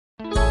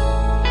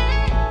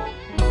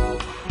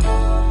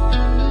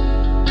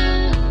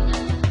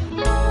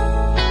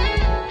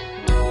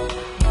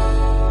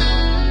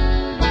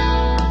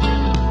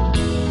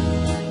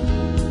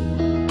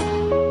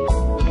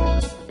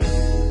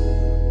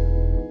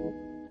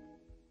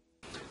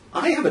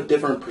I have a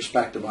different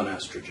perspective on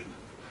estrogen.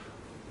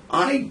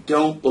 I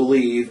don't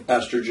believe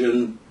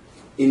estrogen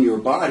in your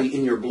body,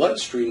 in your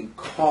bloodstream,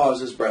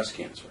 causes breast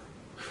cancer.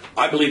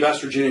 I believe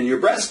estrogen in your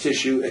breast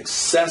tissue,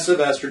 excessive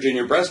estrogen in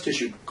your breast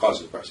tissue,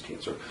 causes breast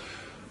cancer.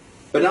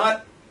 But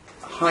not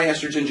high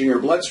estrogen in your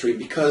bloodstream,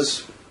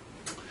 because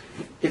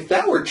if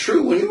that were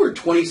true, when you were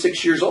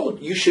 26 years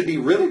old, you should be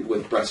riddled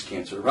with breast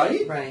cancer,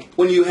 right? Right.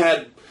 When you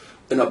had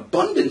an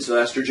abundance of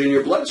estrogen in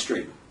your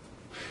bloodstream.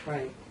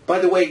 Right. By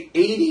the way,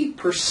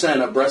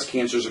 80% of breast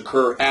cancers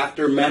occur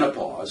after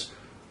menopause,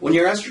 when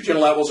your estrogen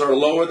levels are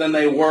lower than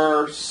they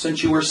were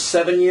since you were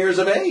 7 years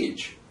of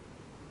age.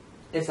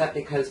 Is that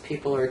because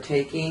people are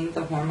taking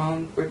the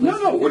hormone?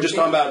 No, we're just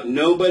talking about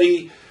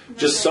nobody,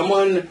 just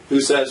someone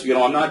who says,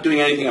 I'm not doing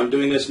anything, I'm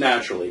doing this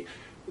naturally.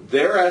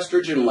 Their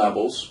estrogen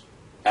levels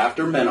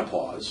after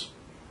menopause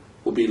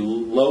will be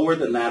lower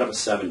than that of a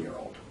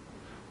 7-year-old.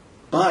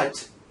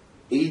 But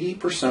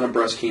 80% of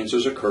breast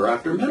cancers occur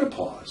after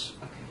menopause.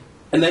 Okay.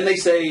 And then they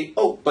say,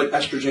 but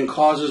estrogen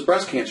causes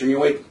breast cancer. And you're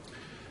like,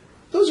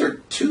 those are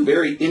two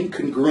very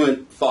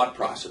incongruent thought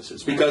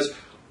processes. Because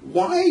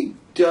why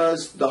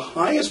does the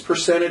highest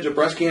percentage of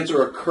breast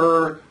cancer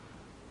occur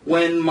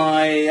when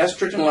my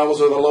estrogen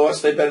levels are the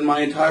lowest they've been in my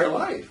entire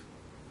life?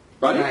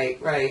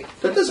 Right?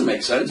 That doesn't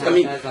make sense. No,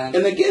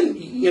 and again,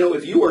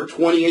 if you were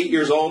 28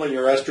 years old and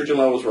your estrogen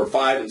levels were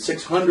 500 and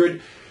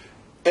 600,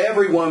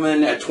 every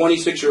woman at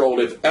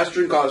 26-year-old, if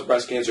estrogen caused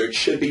breast cancer, it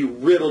should be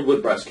riddled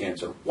with breast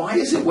cancer. Why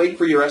does it wait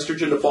for your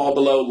estrogen to fall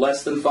below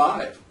less than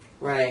 5?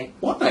 Right.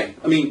 Why?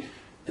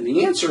 And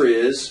the answer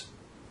is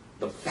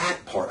the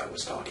fat part I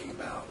was talking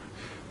about.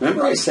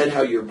 Remember I said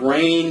how your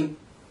brain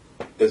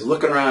is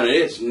looking around and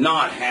it's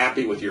not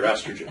happy with your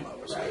estrogen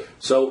levels. Right.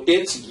 So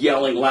it's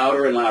yelling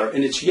louder and louder.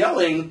 And it's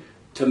yelling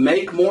to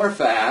make more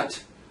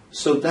fat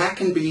so that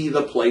can be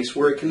the place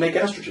where it can make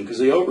estrogen, because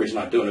the ovary's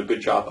not doing a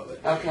good job of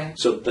it. Okay.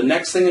 So the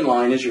next thing in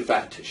line is your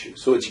fat tissue.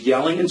 So it's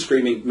yelling and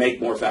screaming,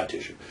 make more fat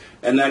tissue.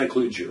 And that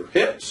includes your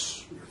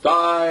hips, your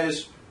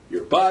thighs,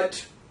 your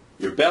butt,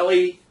 your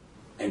belly,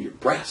 and your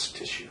breast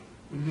tissue.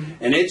 Mm-hmm.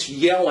 And it's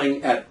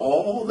yelling at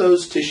all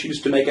those tissues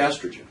to make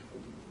estrogen.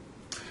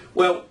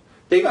 Well,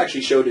 they've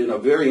actually showed in a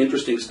very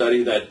interesting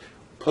study that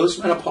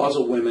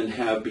postmenopausal women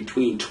have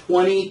between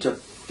 20 to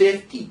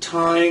 50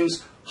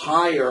 times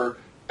higher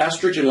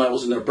estrogen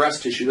levels in their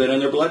breast tissue than in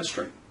their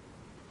bloodstream.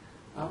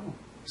 Oh.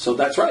 So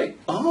that's right.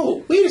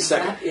 Oh, wait a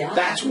second.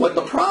 That's what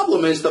the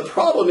problem is. The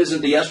problem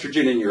isn't the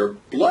estrogen in your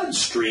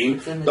bloodstream.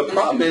 The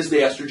problem is the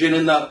estrogen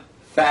in the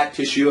fat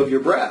tissue of your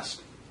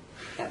breast.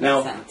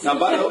 Now,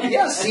 by the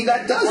way, see,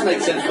 that does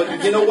make sense.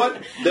 But you know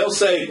what? They'll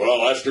say, well,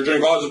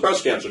 estrogen causes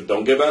breast cancer.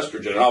 Don't give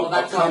estrogen.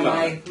 That's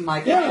why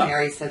my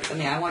veterinary said to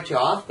me, I want you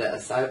off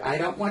this. I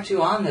don't want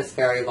you on this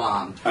very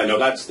long. I know,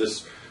 that's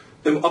this.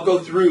 I'll go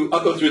through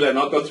that, and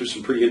I'll go through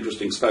some pretty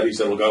interesting studies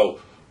that'll go,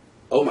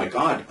 oh my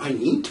God, I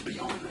need to be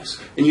on this.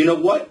 And you know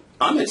what?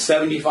 I'm at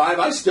 75.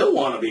 I still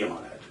want to be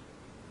on it.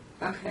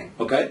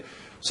 Okay?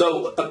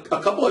 So a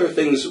couple other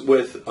things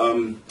with,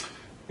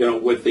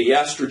 with the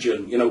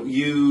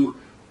estrogen.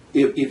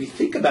 If you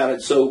think about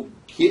it, so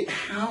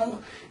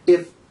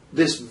if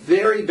this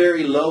very,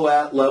 very low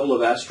level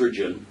of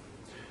estrogen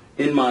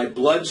in my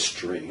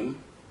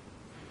bloodstream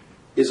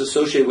is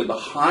associated with the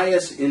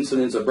highest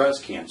incidence of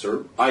breast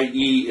cancer,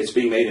 i.e. it's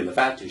being made in the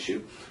fat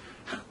tissue,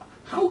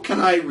 how can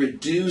I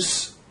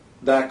reduce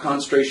that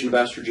concentration of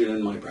estrogen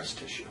in my breast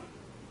tissue?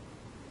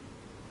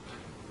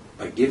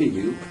 By giving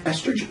you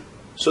estrogen.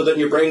 So then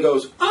your brain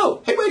goes,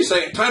 oh, hey, wait a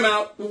second, time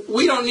out.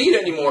 We don't need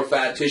any more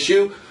fat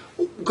tissue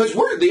because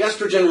the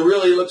estrogen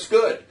really looks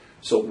good.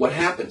 So what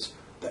happens?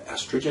 The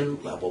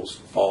estrogen levels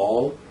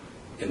fall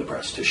in the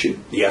breast tissue.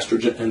 The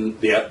estrogen,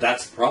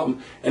 that's the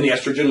problem. And the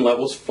estrogen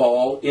levels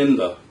fall in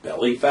the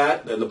belly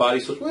fat. Then the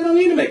body says, we don't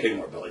need to make any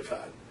more belly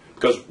fat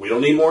because we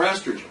don't need more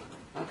estrogen.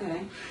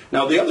 Okay.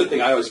 Now, the other thing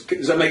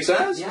does that make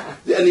sense? Yeah.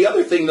 And the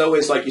other thing, though,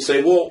 is like you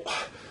say, well,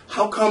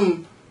 how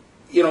come,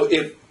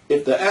 if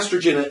the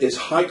estrogen is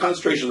high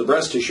concentration in the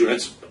breast tissue, and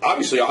it's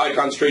obviously a high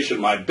concentration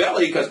in my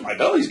belly because my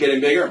belly's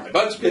getting bigger, my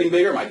butt's getting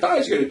bigger, my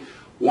thighs are getting,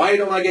 why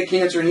don't I get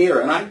cancer in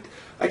here? And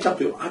I tell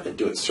people, I've been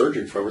doing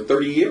surgery for over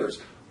 30 years.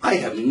 I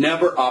have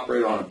never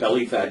operated on a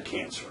belly fat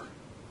cancer.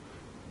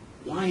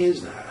 Why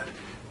is that?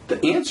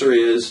 The answer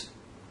is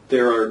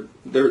there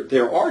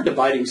are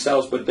dividing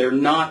cells, but they're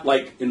not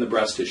like in the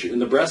breast tissue. In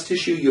the breast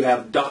tissue, you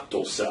have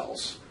ductal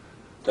cells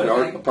that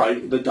are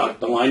probably the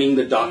lining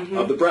the duct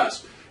of the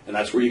breast. And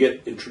that's where you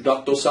get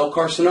intraductal cell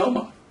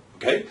carcinoma.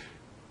 Okay?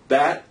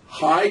 That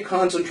high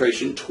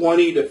concentration,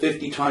 20 to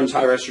 50 times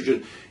higher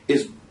estrogen,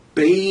 is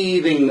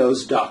bathing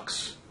those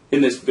ducts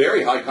in this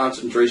very high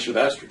concentration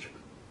of estrogen.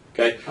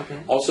 Okay?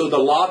 Also the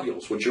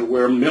lobules, which are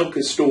where milk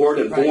is stored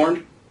and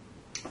formed.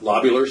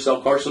 Lobular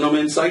cell carcinoma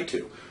in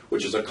situ,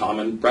 which is a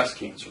common breast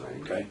cancer.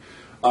 Okay?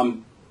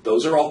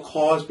 Those are all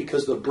caused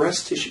because the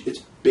breast tissue,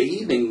 it's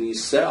bathing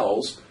these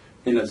cells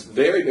in a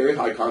very, very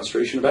high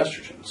concentration of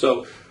estrogen.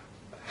 So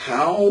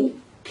how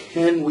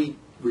can we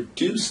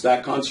reduce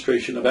that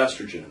concentration of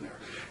estrogen in there?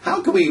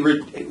 How can we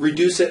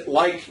reduce it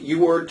like you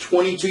were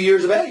 22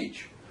 years of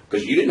age?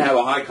 because you didn't have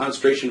a high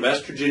concentration of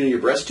estrogen in your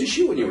breast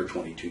tissue when you were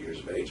 22 years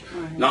of age,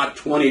 not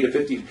 20 to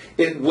 50.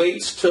 It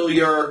waits till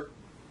you're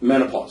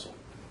menopausal.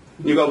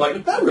 You go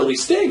like, that really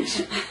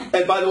stinks.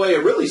 And by the way,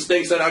 it really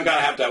stinks that I've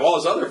got to have all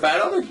this other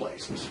fat other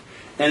places.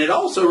 And it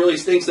also really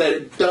stinks that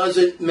it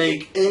doesn't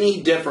make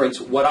any difference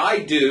what I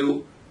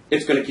do,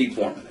 it's going to keep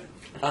forming it.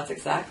 That's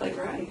exactly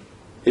right.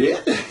 It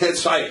is.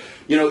 It's like,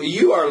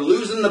 you are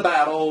losing the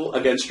battle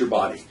against your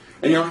body.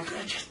 And you're like,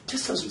 that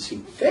just doesn't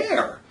seem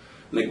fair.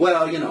 I'm like,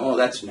 well,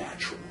 that's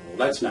natural.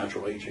 That's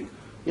natural aging.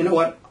 You know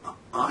what?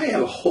 I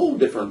have a whole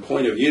different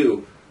point of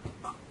view.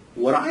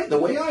 The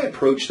way I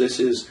approach this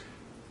is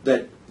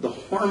that the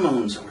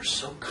hormones are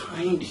so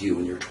kind to you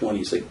in your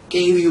 20s. They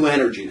gave you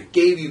energy. They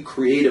gave you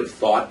creative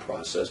thought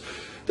process.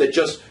 That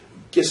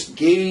just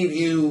gave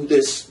you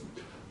this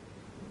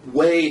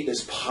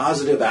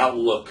positive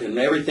outlook and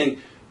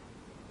everything.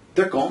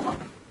 They're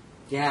gone.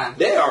 Yeah.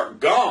 They are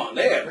gone.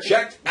 They have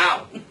checked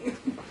out.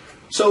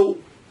 So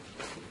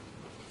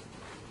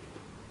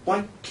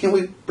why can't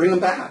we bring them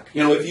back?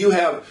 If you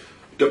have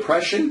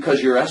depression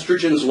because your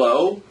estrogen's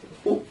low,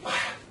 well,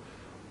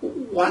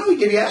 why don't we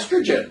give you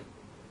estrogen?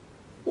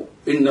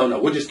 No,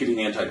 we'll just give you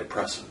an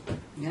antidepressant.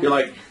 Yeah. You're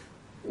like,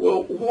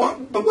 well,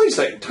 what? But wait a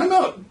second, time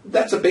out.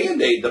 That's a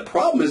Band-Aid. The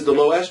problem is the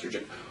low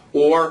estrogen.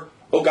 Or,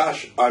 oh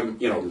gosh, I'm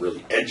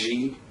really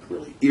edgy,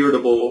 really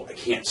irritable, I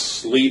can't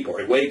sleep, or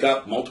I wake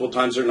up multiple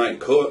times during the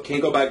night,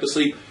 can't go back to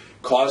sleep,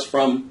 caused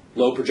from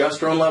low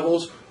progesterone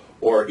levels,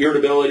 or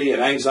irritability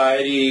and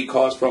anxiety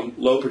caused from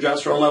low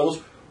progesterone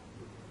levels.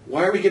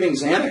 Why are we giving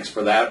Xanax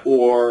for that,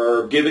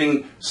 or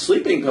giving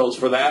sleeping pills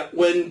for that,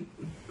 when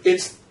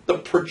it's the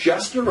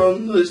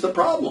progesterone is the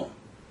problem?